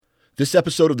This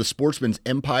episode of The Sportsman's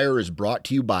Empire is brought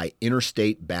to you by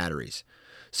Interstate Batteries.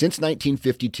 Since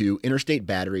 1952, Interstate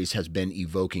Batteries has been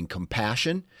evoking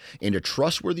compassion and a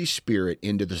trustworthy spirit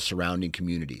into the surrounding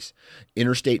communities.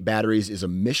 Interstate Batteries is a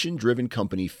mission-driven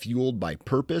company fueled by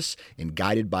purpose and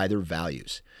guided by their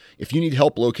values. If you need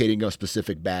help locating a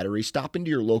specific battery, stop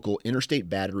into your local Interstate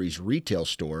Batteries retail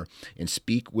store and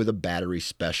speak with a battery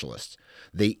specialist.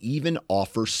 They even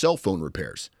offer cell phone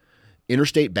repairs.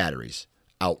 Interstate Batteries,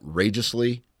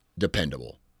 outrageously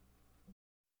dependable.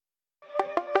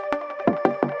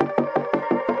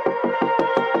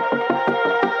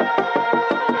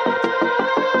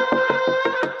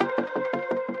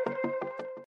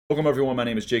 Welcome everyone, my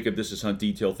name is Jacob, this is Hunt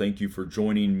Detail. Thank you for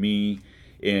joining me,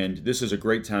 and this is a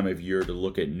great time of year to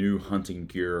look at new hunting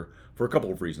gear for a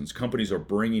couple of reasons. Companies are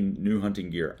bringing new hunting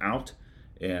gear out,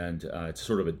 and it's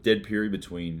sort of a dead period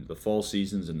between the fall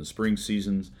seasons and the spring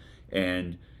seasons,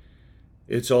 and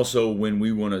it's also when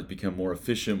we want to become more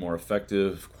efficient, more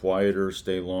effective, quieter,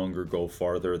 stay longer, go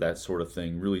farther, that sort of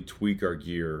thing, really tweak our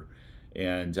gear.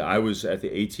 And I was at the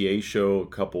ATA show a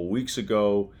couple weeks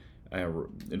ago. I,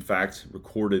 in fact,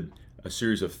 recorded a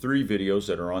series of 3 videos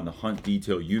that are on the Hunt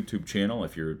Detail YouTube channel.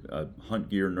 If you're a hunt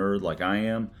gear nerd like I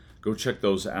am, go check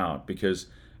those out, because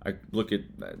I look at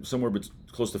somewhere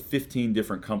close to 15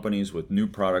 different companies with new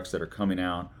products that are coming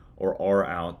out or are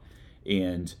out,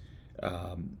 and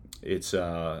it's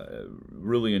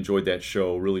really enjoyed that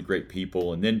show. Really great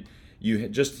people. And then we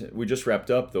just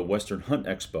wrapped up the Western Hunt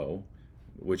Expo,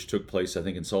 which took place, I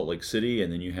think, in Salt Lake City,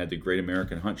 and then you had the Great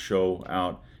American Hunt Show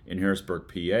out in Harrisburg,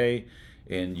 PA,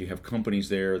 and you have companies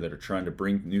there that are trying to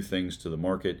bring new things to the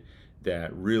market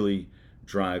that really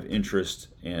drive interest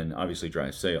and obviously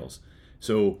drive sales.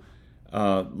 So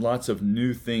lots of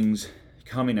new things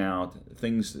coming out,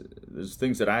 there's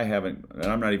things that I haven't, and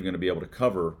I'm not even going to be able to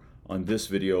cover on this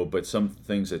video, but some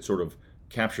things that sort of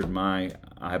captured my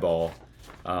eyeball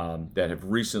that have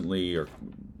recently or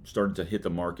started to hit the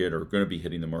market or are going to be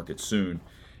hitting the market soon.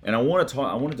 And I want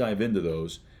to dive into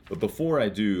those. But before I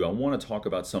do, I want to talk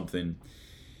about something.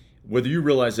 Whether you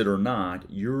realize it or not,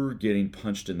 you're getting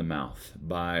punched in the mouth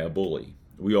by a bully.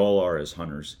 We all are as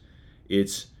hunters.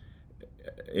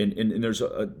 And there's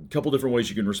a couple different ways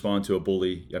you can respond to a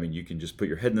bully. I mean, you can just put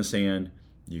your head in the sand.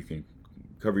 You can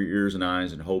cover your ears and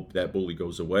eyes and hope that bully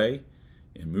goes away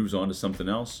and moves on to something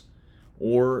else.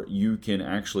 Or you can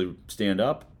actually stand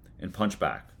up and punch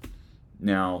back.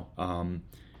 Now,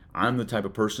 I'm the type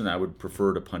of person I would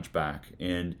prefer to punch back.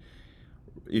 And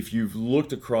if you've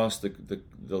looked across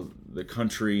the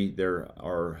country, there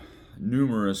are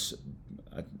numerous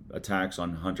attacks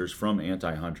on hunters from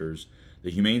anti-hunters. The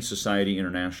Humane Society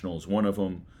International is one of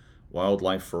them.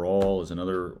 Wildlife for All is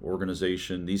another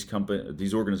organization. These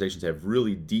organizations have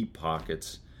really deep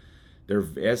pockets. They're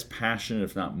as passionate,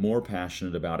 if not more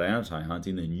passionate, about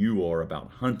anti-hunting than you are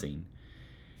about hunting.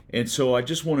 And so I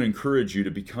just want to encourage you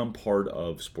to become part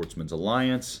of Sportsman's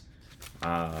Alliance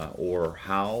or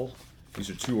HOWL. These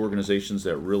are 2 organizations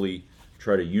that really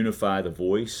try to unify the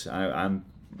voice. I'm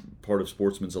part of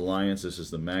Sportsman's Alliance. This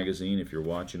is the magazine if you're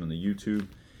watching on the YouTube.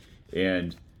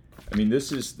 And I mean,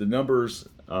 this is the numbers.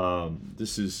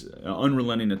 This is an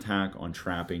unrelenting attack on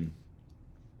trapping.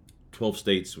 12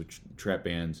 states which trap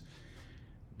bans.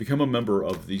 Become a member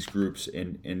of these groups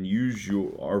and use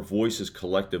our voices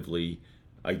collectively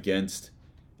against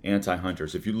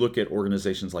anti-hunters. If you look at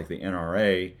organizations like the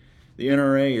NRA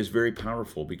is very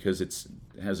powerful because it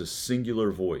has a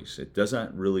singular voice. It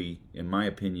doesn't really, in my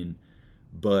opinion,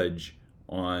 budge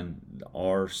on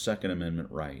our Second Amendment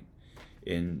right.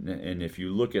 And if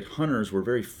you look at hunters, we're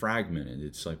very fragmented.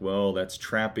 It's like, well, that's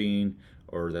trapping,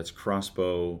 or that's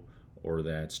crossbow, or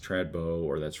that's tradbow,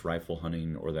 or that's rifle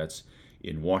hunting, or that's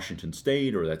in Washington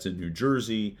State, or that's in New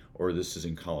Jersey, or this is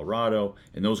in Colorado,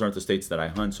 and those aren't the states that I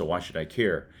hunt, so why should I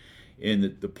care? And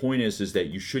the point is that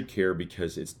you should care,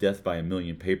 because it's death by a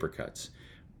million paper cuts.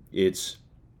 They're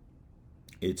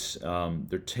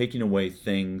taking away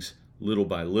things little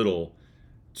by little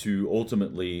to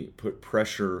ultimately put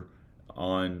pressure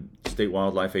on state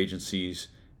wildlife agencies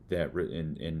that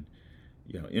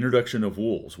introduction of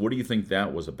wolves. What do you think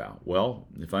that was about? Well,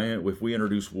 if we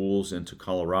introduce wolves into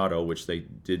Colorado, which they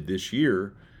did this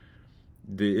year,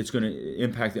 it's going to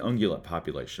impact the ungulate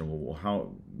population.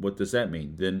 Well, what does that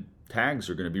mean? Then tags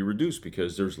are going to be reduced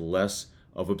because there's less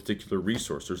of a particular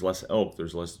resource. There's less elk,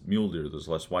 there's less mule deer, there's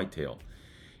less whitetail.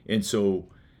 And so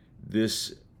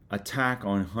this attack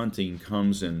on hunting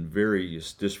comes in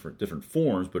various different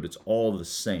forms, but it's all the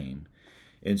same.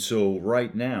 And so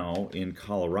right now in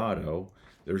Colorado,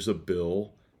 there's a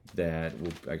bill that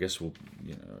there's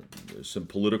some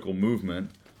political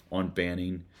movement on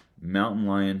banning mountain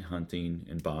lion hunting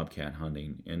and bobcat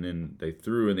hunting, and then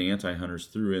the anti-hunters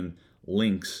threw in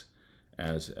lynx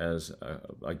as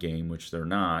a game, which they're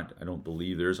not. I don't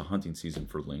believe there's a hunting season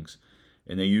for lynx,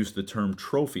 and they used the term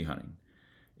trophy hunting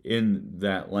in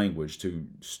that language to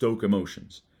stoke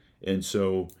emotions. And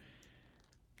so,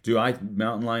 do I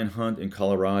mountain lion hunt in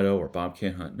Colorado or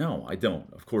bobcat hunt? No, I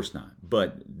don't. Of course not.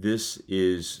 But this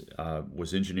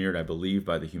was engineered, I believe,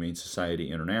 by the Humane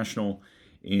Society International.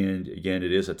 And again,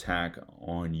 it is an attack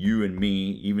on you and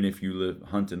me, even if you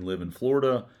hunt and live in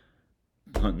Florida,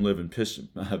 hunt and live in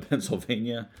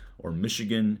Pennsylvania or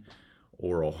Michigan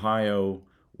or Ohio,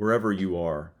 wherever you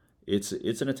are. It's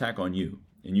an attack on you,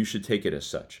 and you should take it as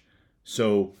such.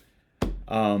 So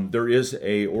there is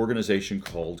a organization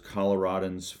called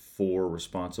Coloradans for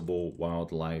Responsible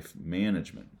Wildlife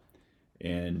Management,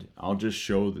 and I'll just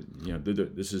show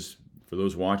that this is for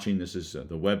those watching. This is the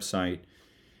website,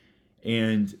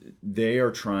 and they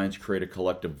are trying to create a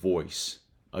collective voice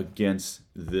against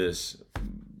this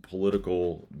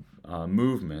political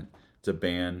movement to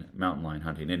ban mountain lion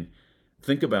hunting. And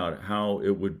think about how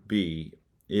it would be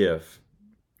if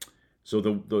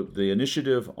the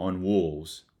initiative on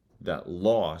wolves that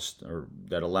lost, or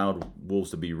that allowed wolves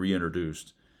to be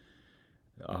reintroduced,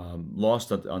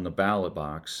 lost on the ballot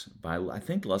box by, I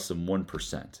think, less than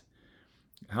 1%.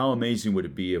 How amazing would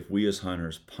it be if we as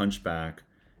hunters punched back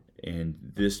and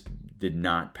this did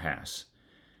not pass?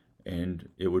 And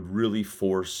it would really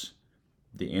force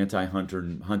the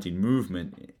anti-hunting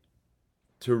movement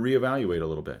to reevaluate a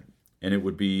little bit. And it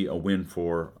would be a win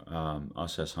for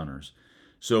us as hunters.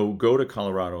 So go to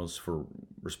Colorado's for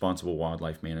Responsible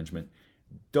Wildlife Management.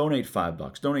 Donate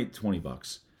 $5. Donate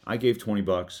 $20. I gave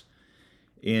 $20.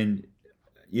 And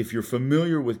if you're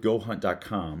familiar with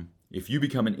GoHunt.com, if you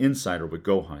become an insider with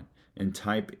GoHunt and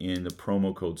type in the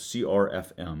promo code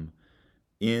CRFM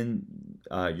in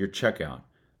your checkout,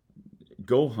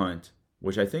 GoHunt,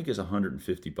 which I think is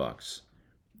 $150,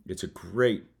 it's a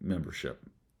great membership.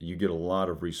 You get a lot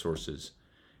of resources,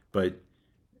 but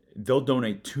they'll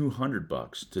donate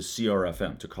 $200 to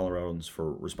CRFM, to Coloradans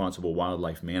for Responsible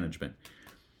Wildlife Management.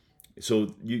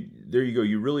 So there you go.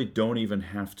 You really don't even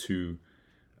have to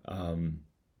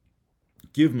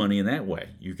give money in that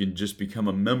way. You can just become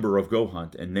a member of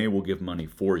GoHunt, and they will give money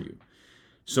for you.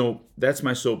 So that's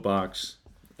my soapbox.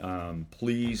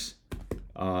 Please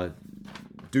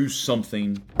do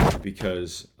something,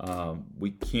 because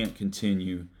we can't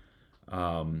continue.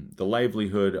 The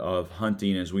livelihood of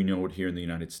hunting, as we know it here in the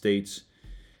United States,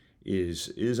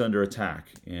 is under attack,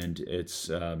 and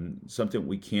it's something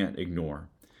we can't ignore.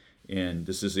 And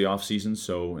this is the off season,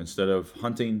 so instead of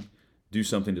hunting, do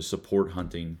something to support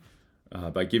hunting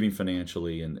by giving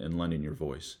financially and lending your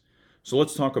voice. So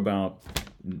let's talk about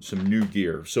some new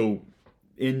gear. So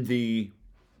in the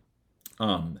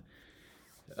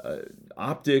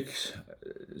optics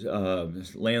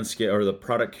landscape, or the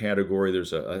product category,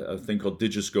 there's a thing called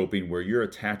digiscoping, where you're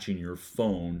attaching your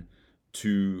phone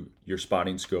to your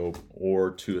spotting scope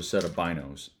or to a set of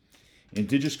binos. And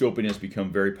digiscoping has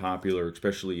become very popular,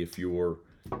 especially if you're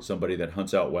somebody that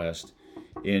hunts out west.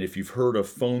 And if you've heard of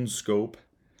phone scope,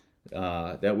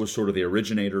 that was sort of the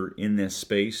originator in this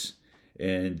space.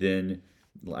 And then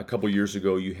a couple years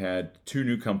ago, you had two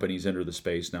new companies enter the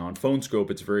space. Now on phone scope,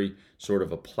 it's very sort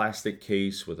of a plastic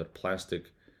case with a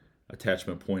plastic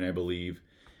attachment point, I believe.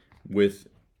 With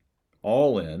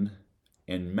All-In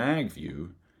and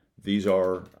MagView, these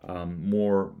are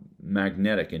more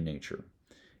magnetic in nature.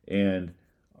 And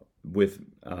with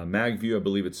MagView, I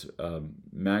believe it's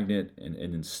magnet and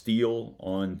in steel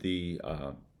on the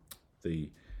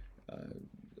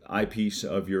eyepiece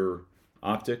of your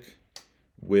optic.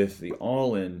 With the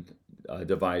All-In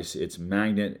device, it's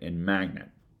magnet and magnet.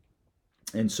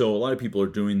 And so a lot of people are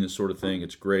doing this sort of thing.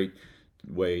 It's a great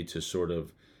way to sort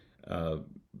of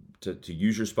to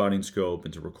use your spotting scope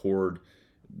and to record,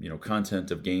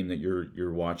 content of game that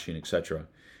you're watching, etc.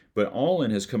 But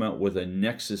All-In has come out with a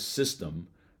Nexus system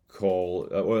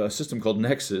called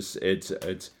Nexus. It's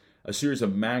a series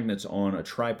of magnets on a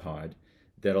tripod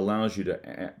that allows you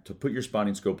to put your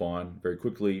spotting scope on very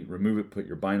quickly, remove it, put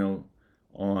your bino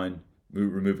on,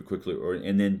 remove it quickly,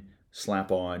 and then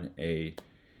slap on a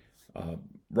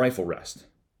rifle rest,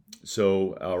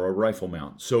 or a rifle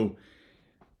mount. So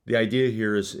the idea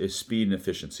here is speed and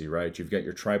efficiency, right? You've got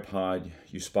your tripod,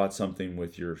 you spot something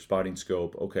with your spotting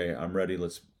scope. Okay, I'm ready.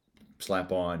 Let's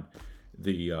slap on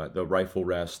the rifle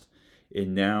rest,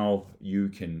 and now you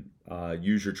can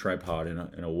use your tripod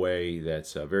in a way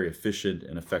that's very efficient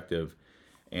and effective.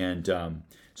 And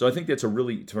so I think that's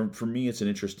for me, it's an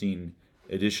interesting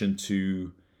addition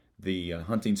to the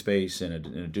hunting space, and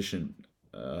an addition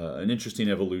an interesting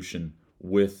evolution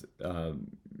with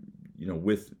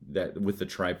with the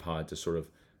tripod to sort of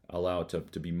allow it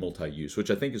to be multi-use,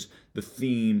 which I think is the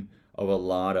theme of a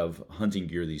lot of hunting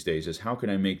gear these days, is how can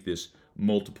I make this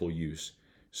multiple use.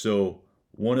 So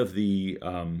one of the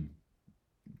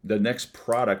next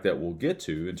product that we'll get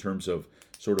to in terms of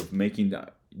sort of making the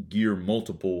gear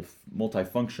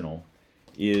multifunctional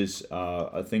is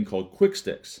a thing called quick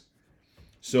sticks.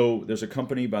 So there's a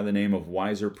company by the name of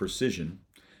Wiser Precision.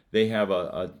 They have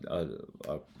a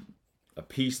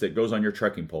piece that goes on your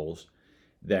trekking poles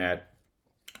that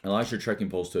allows your trekking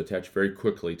poles to attach very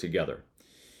quickly together,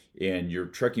 and your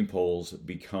trekking poles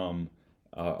become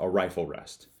a rifle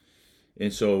rest.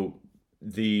 And so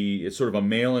it's sort of a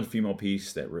male and female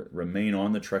piece that remain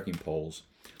on the trekking poles.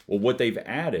 Well, what they've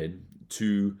added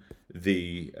to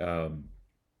the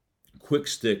quick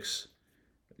sticks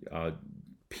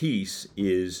piece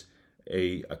is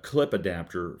a clip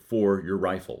adapter for your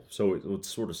rifle. So it would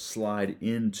sort of slide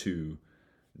into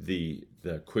the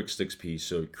quick sticks piece,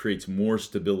 so it creates more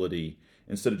stability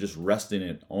instead of just resting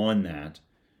it on that.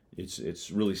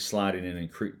 It's really sliding in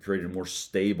and creating a more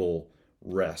stable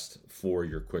rest for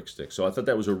your quick stick. So I thought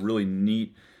that was a really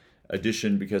neat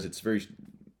addition, because it's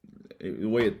the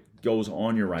way it goes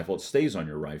on your rifle, it stays on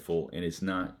your rifle, and it's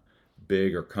not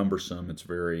big or cumbersome. It's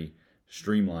very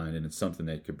streamlined, and it's something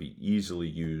that could be easily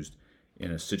used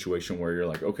in a situation where you're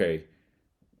like, okay,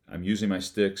 I'm using my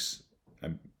sticks,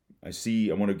 I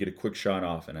want to get a quick shot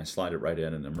off, and I slide it right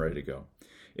in and I'm ready to go.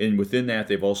 And within that,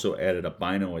 they've also added a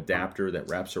bino adapter that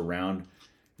wraps around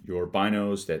your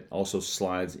binos that also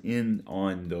slides in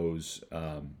on those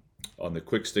on the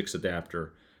quick sticks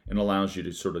adapter, and allows you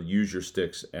to sort of use your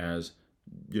sticks as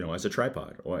a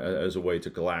tripod or as a way to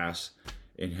glass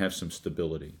and have some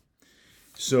stability.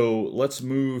 So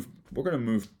we're going to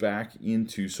move back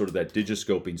into sort of that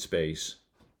digiscoping space.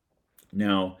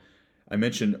 Now, I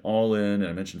mentioned All-In and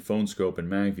I mentioned PhoneScope and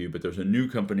MagView, but there's a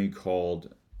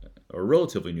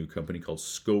relatively new company called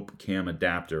Scope Cam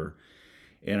Adapter.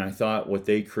 And I thought what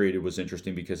they created was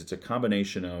interesting, because it's a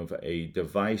combination of a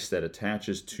device that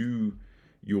attaches to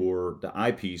the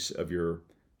eyepiece of your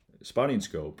spotting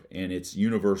scope, and it's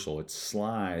universal. It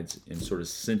slides and sort of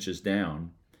cinches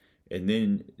down, and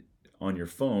then on your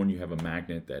phone you have a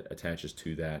magnet that attaches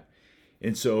to that.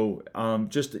 And so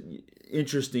just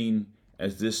interesting,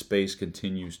 as this space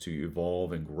continues to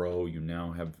evolve and grow, you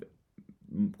now have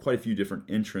quite a few different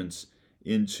entrants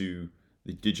into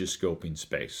the digiscoping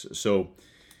space. So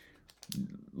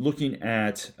looking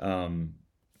at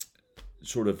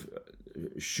sort of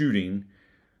shooting,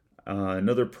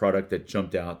 another product that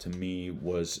jumped out to me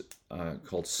was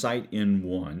called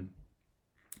Sight-in-One.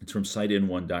 It's from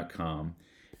sightin1.com,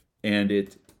 and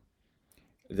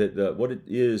what it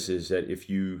is that if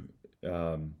you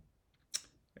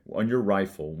on your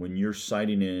rifle, when you're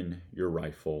sighting in your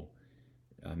rifle,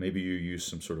 maybe you use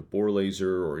some sort of bore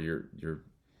laser, or you're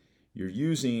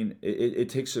using it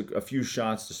takes a few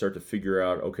shots to start to figure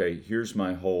out, okay, here's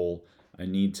my hole, I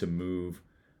need to move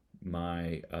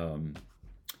my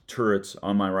turrets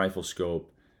on my rifle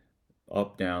scope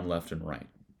up, down, left, and right,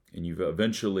 and you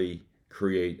eventually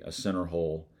create a center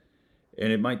hole.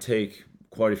 And it might take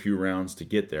quite a few rounds to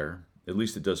get there, at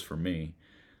least it does for me.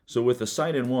 So with the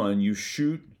Sight-in-One, you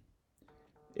shoot,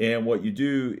 and what you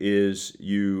do is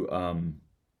you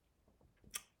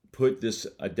put this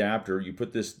adapter, you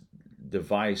put this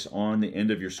device on the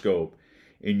end of your scope,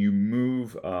 and you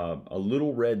move a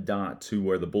little red dot to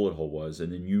where the bullet hole was,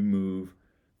 and then you move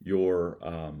your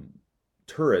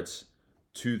turrets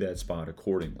to that spot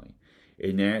accordingly,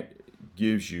 and that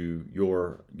gives you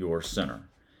your center.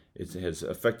 It has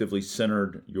effectively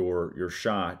centered your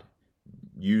shot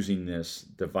using this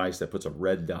device that puts a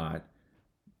red dot,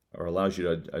 or allows you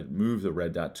to move the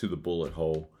red dot to the bullet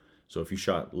hole. So if you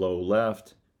shot low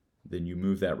left, then you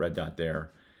move that red dot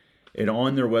there. And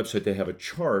on their website, they have a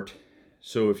chart.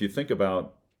 So if you think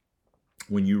about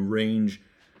when you range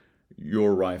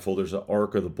your rifle, there's an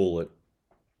arc of the bullet.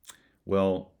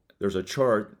 Well, there's a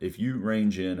chart. If you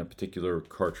range in a particular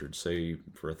cartridge, say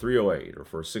for a 308 or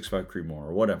for a 6.5 Creedmoor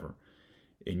or whatever,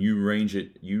 and you range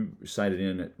it, you sight it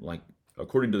in at, like,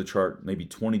 according to the chart, maybe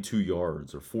 22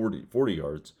 yards or 40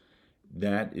 yards,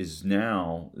 that is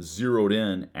now zeroed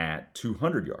in at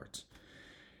 200 yards.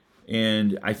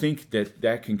 And I think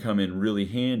that can come in really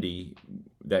handy,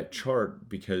 that chart,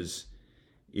 because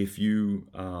if you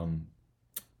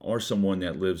are someone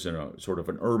that lives in a sort of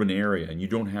an urban area and you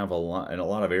don't have a lot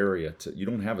of area, you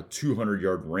don't have a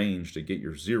 200-yard range to get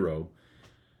your zero,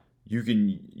 you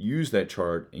can use that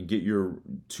chart and get your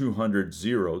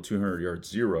 200-yard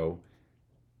zero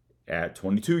at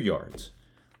 22 yards.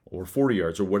 or 40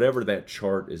 yards or whatever that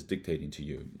chart is dictating to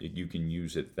you. You can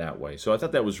use it that way. So I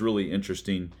thought that was really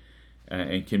interesting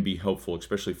and can be helpful,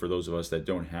 especially for those of us that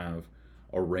don't have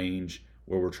a range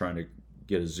where we're trying to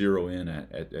get a zero in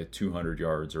at 200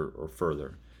 yards or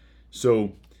further.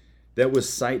 So that was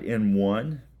sight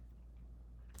N1.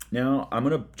 Now I'm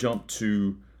going to jump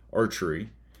to archery.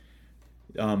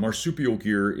 Marsupial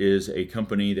Gear is a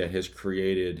company that has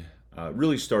created,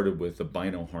 really started with the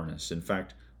bino harness. In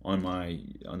fact, on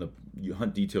the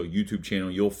Hunt Detail YouTube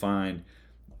channel, you'll find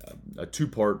a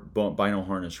two-part bino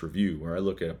harness review where I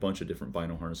look at a bunch of different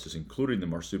bino harnesses, including the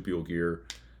Marsupial Gear,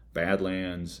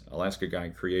 Badlands, Alaska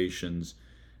Guide Creations,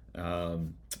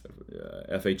 FHF,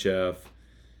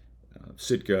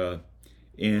 Sitka,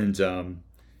 and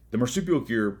the Marsupial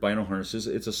Gear bino harness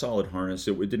it's a solid harness.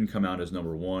 It didn't come out as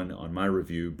number one on my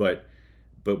review, but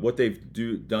what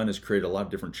they've done is create a lot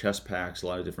of different chest packs, a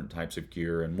lot of different types of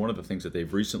gear, and one of the things that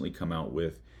they've recently come out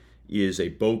with is a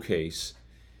bow case.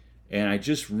 And I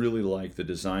just really like the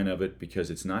design of it because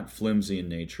it's not flimsy in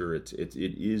nature. It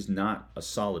is not a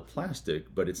solid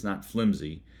plastic, but it's not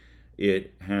flimsy.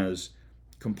 It has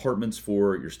compartments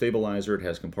for your stabilizer. It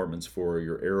has compartments for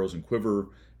your arrows and quiver.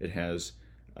 It has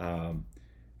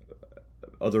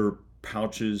other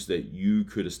pouches that you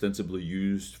could ostensibly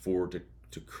use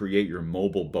to create your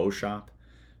mobile bow shop.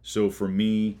 So for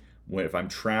me, if I'm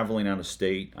traveling out of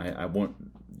state, I want,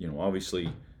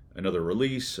 obviously another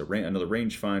release, another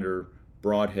rangefinder,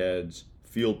 broadheads,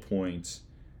 field points.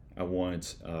 I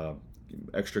want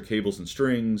extra cables and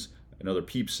strings, another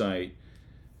peep sight,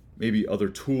 maybe other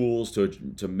tools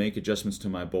to make adjustments to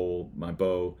my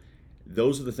bow.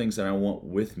 Those are the things that I want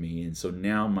with me, and so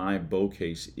now my bow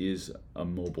case is a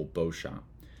mobile bow shop.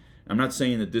 I'm not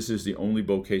saying that this is the only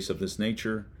bow case of this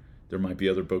nature. There might be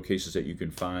other bow cases that you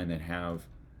can find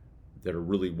that are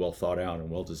really well thought out and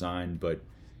well designed, but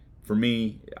for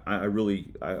me, I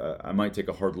might take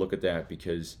a hard look at that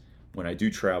because when I do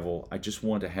travel, I just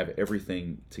want to have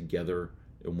everything together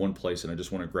in one place, and I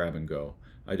just want to grab and go.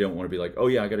 I don't want to be like, oh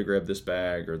yeah, I got to grab this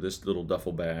bag or this little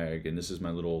duffel bag, and this is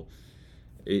my little.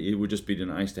 It would just be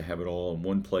nice to have it all in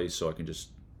one place so I can just,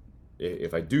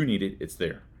 if I do need it, it's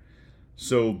there.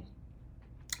 So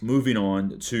moving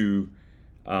on to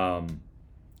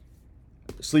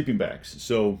sleeping bags.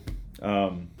 So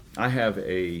I have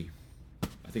I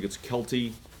think it's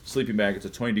Kelty sleeping bag. It's a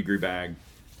 20-degree bag.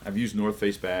 I've used North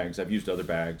Face bags. I've used other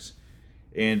bags.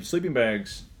 And sleeping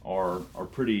bags are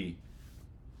pretty,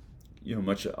 in a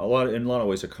lot of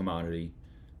ways a commodity.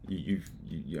 You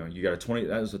got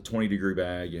that is a 20-degree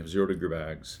bag. You have 0-degree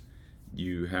bags.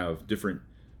 You have different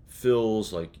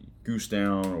fills like goose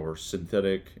down or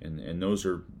synthetic, and those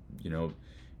are,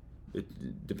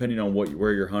 depending on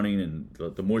where you're hunting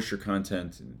and the moisture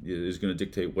content is going to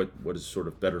dictate what is sort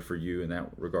of better for you in that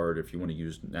regard if you want to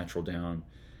use natural down.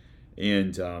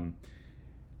 And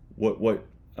what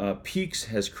Peaks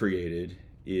has created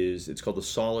is it's called the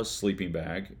Solace sleeping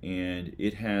bag, and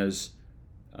it has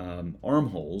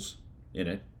armholes in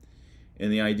it.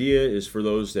 And the idea is for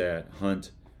those that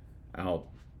hunt out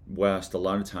west, a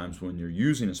lot of times when you're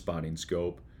using a spotting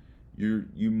scope,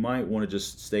 you might want to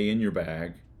just stay in your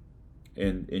bag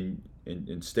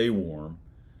and stay warm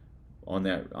on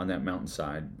that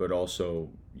mountainside, but also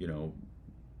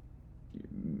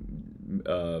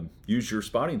use your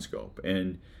spotting scope,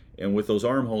 and with those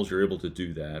armholes you're able to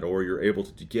do that, or you're able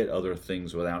to get other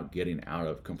things without getting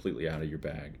completely out of your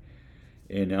bag.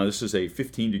 And now this is a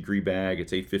 15-degree bag.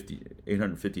 It's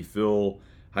 850 fill,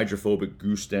 hydrophobic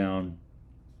goose down.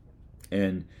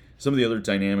 And some of the other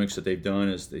dynamics that they've done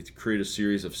is they create a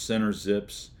series of center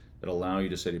zips that allow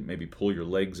you to maybe pull your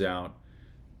legs out,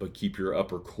 but keep your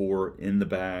upper core in the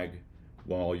bag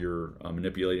while you're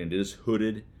manipulating. It is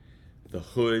hooded. The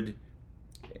hood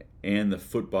and the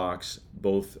foot box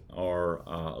both are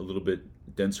a little bit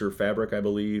denser fabric, I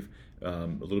believe, a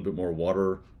little bit more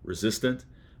water resistant,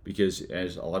 because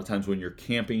as a lot of times when you're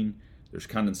camping, there's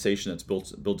condensation that's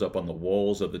built up on the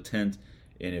walls of the tent,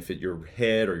 and if your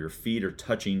head or your feet are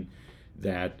touching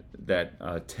that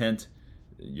tent,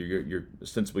 you're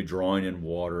ostensibly drawing in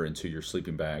water into your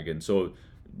sleeping bag. And so,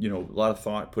 a lot of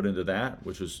thought put into that,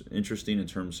 which was interesting in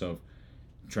terms of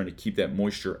trying to keep that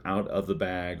moisture out of the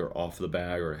bag or off the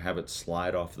bag, or have it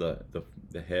slide off the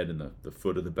head and the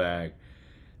foot of the bag.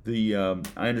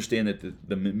 I understand that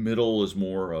the middle is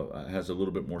has a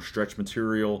little bit more stretch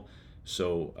material,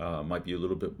 so might be a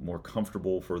little bit more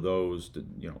comfortable for those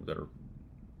that are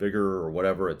bigger or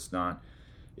whatever. It's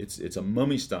a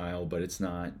mummy style, but it's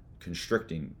not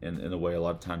constricting in the way a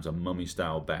lot of times a mummy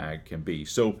style bag can be.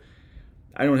 So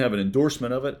I don't have an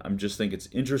endorsement of it. I'm just think it's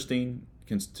interesting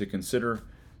to consider,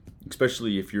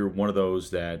 especially if you're one of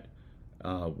those that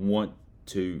want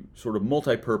to sort of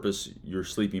multi-purpose your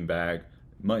sleeping bag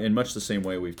in much the same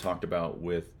way we've talked about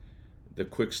with the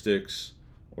quick sticks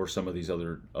or some of these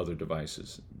other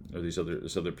devices or these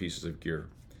other pieces of gear.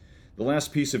 The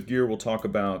last piece of gear we'll talk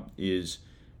about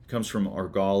comes from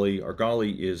Argali.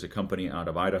 Argali is a company out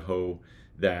of Idaho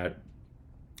that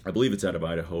I believe it's out of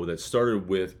Idaho that started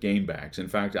with game bags. In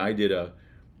fact, I did a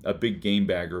big game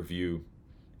bag review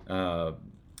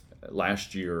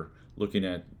last year, looking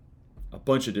at a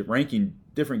bunch of ranking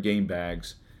different game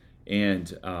bags,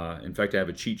 and in fact, I have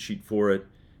a cheat sheet for it.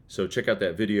 So check out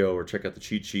that video or check out the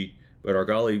cheat sheet. But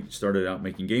Argali started out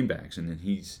making game bags, and then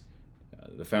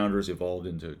the founders evolved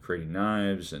into creating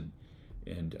knives and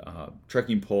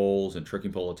trekking poles and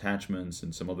trekking pole attachments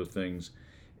and some other things.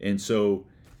 And so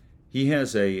he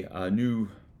has a new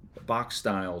box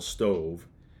style stove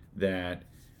that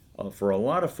for a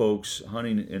lot of folks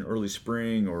hunting in early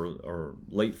spring or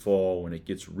late fall when it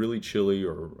gets really chilly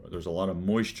or there's a lot of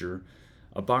moisture,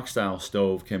 a box style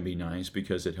stove can be nice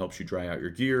because it helps you dry out your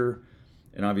gear,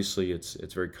 and obviously it's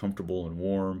very comfortable and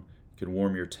warm. It can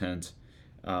warm your tent,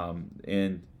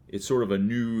 and it's sort of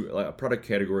a product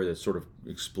category that's sort of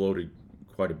exploded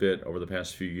quite a bit over the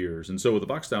past few years. And so with the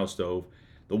box style stove,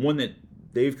 the one that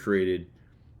they've created,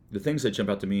 the things that jump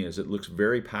out to me is it looks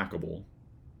very packable.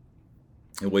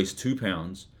 It weighs 2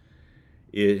 pounds.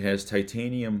 It has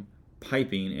titanium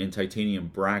piping and titanium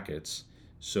brackets,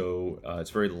 so it's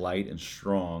very light and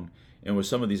strong. And with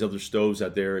some of these other stoves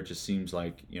out there, it just seems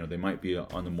like they might be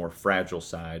on the more fragile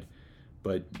side.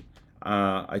 But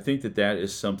I think that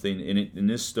is something, and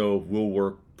this stove will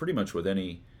work pretty much with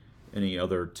any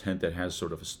other tent that has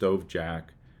sort of a stove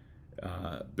jack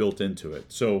built into it.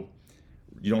 So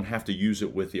you don't have to use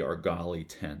it with the Argali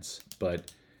tents,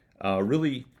 but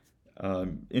really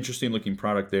interesting looking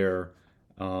product there.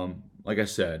 Like I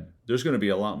said, there's going to be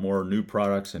a lot more new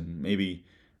products, and maybe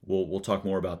we'll talk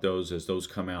more about those as those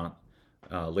come out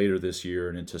later this year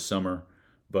and into summer.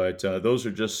 But those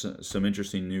are just some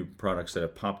interesting new products that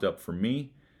have popped up for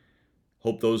me.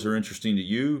 Hope those are interesting to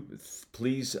you.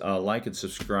 Please like and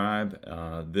subscribe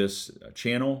this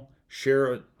channel.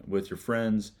 Share it with your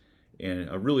friends. And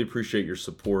I really appreciate your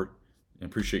support and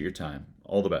appreciate your time.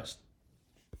 All the best.